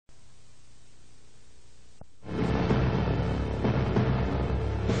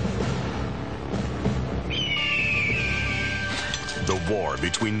war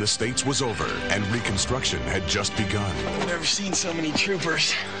between the states was over and Reconstruction had just begun. I've never seen so many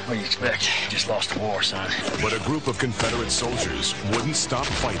troopers. What do you expect? Just lost a war, son. But a group of Confederate soldiers wouldn't stop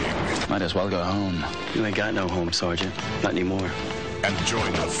fighting. Might as well go home. You ain't got no home, Sergeant. Not anymore. And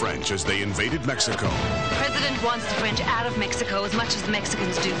joined the French as they invaded Mexico. The president wants the French out of Mexico as much as the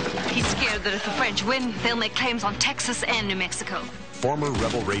Mexicans do. He's scared that if the French win, they'll make claims on Texas and New Mexico. Former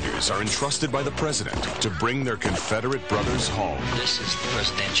rebel raiders are entrusted by the president to bring their Confederate brothers home. This is the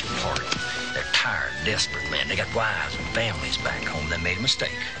presidential party. They're tired, desperate men. They got wives and families back home. They made a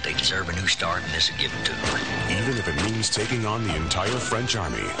mistake. But they deserve a new start, and this will give it to them. Even if it means taking on the entire French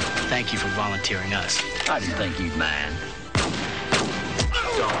army. Thank you for volunteering us. I didn't think you'd mind.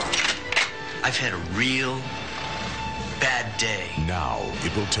 I've had a real bad day. Now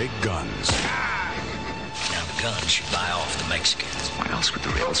it will take guns. Now the guns should buy off the Mexicans. Why else would the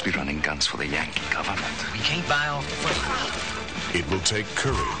rebels be running guns for the Yankee government? We can't buy off the French. It will take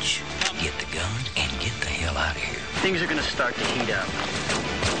courage. Get the guns and get the hell out of here. Things are gonna start to heat up.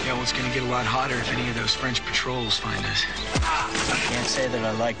 Yeah, well, it's gonna get a lot hotter if any of those French patrols find us. Can't say that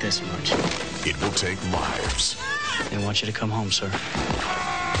I like this much. It will take lives. They want you to come home, sir.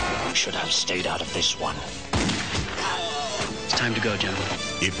 You should have stayed out of this one. It's time to go, gentlemen.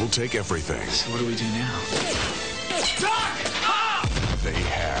 It will take everything. So what do we do now? They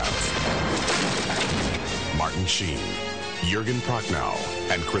have Martin Sheen, Jurgen Prochnow,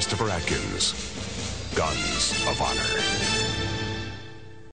 and Christopher Atkins. Guns of Honor.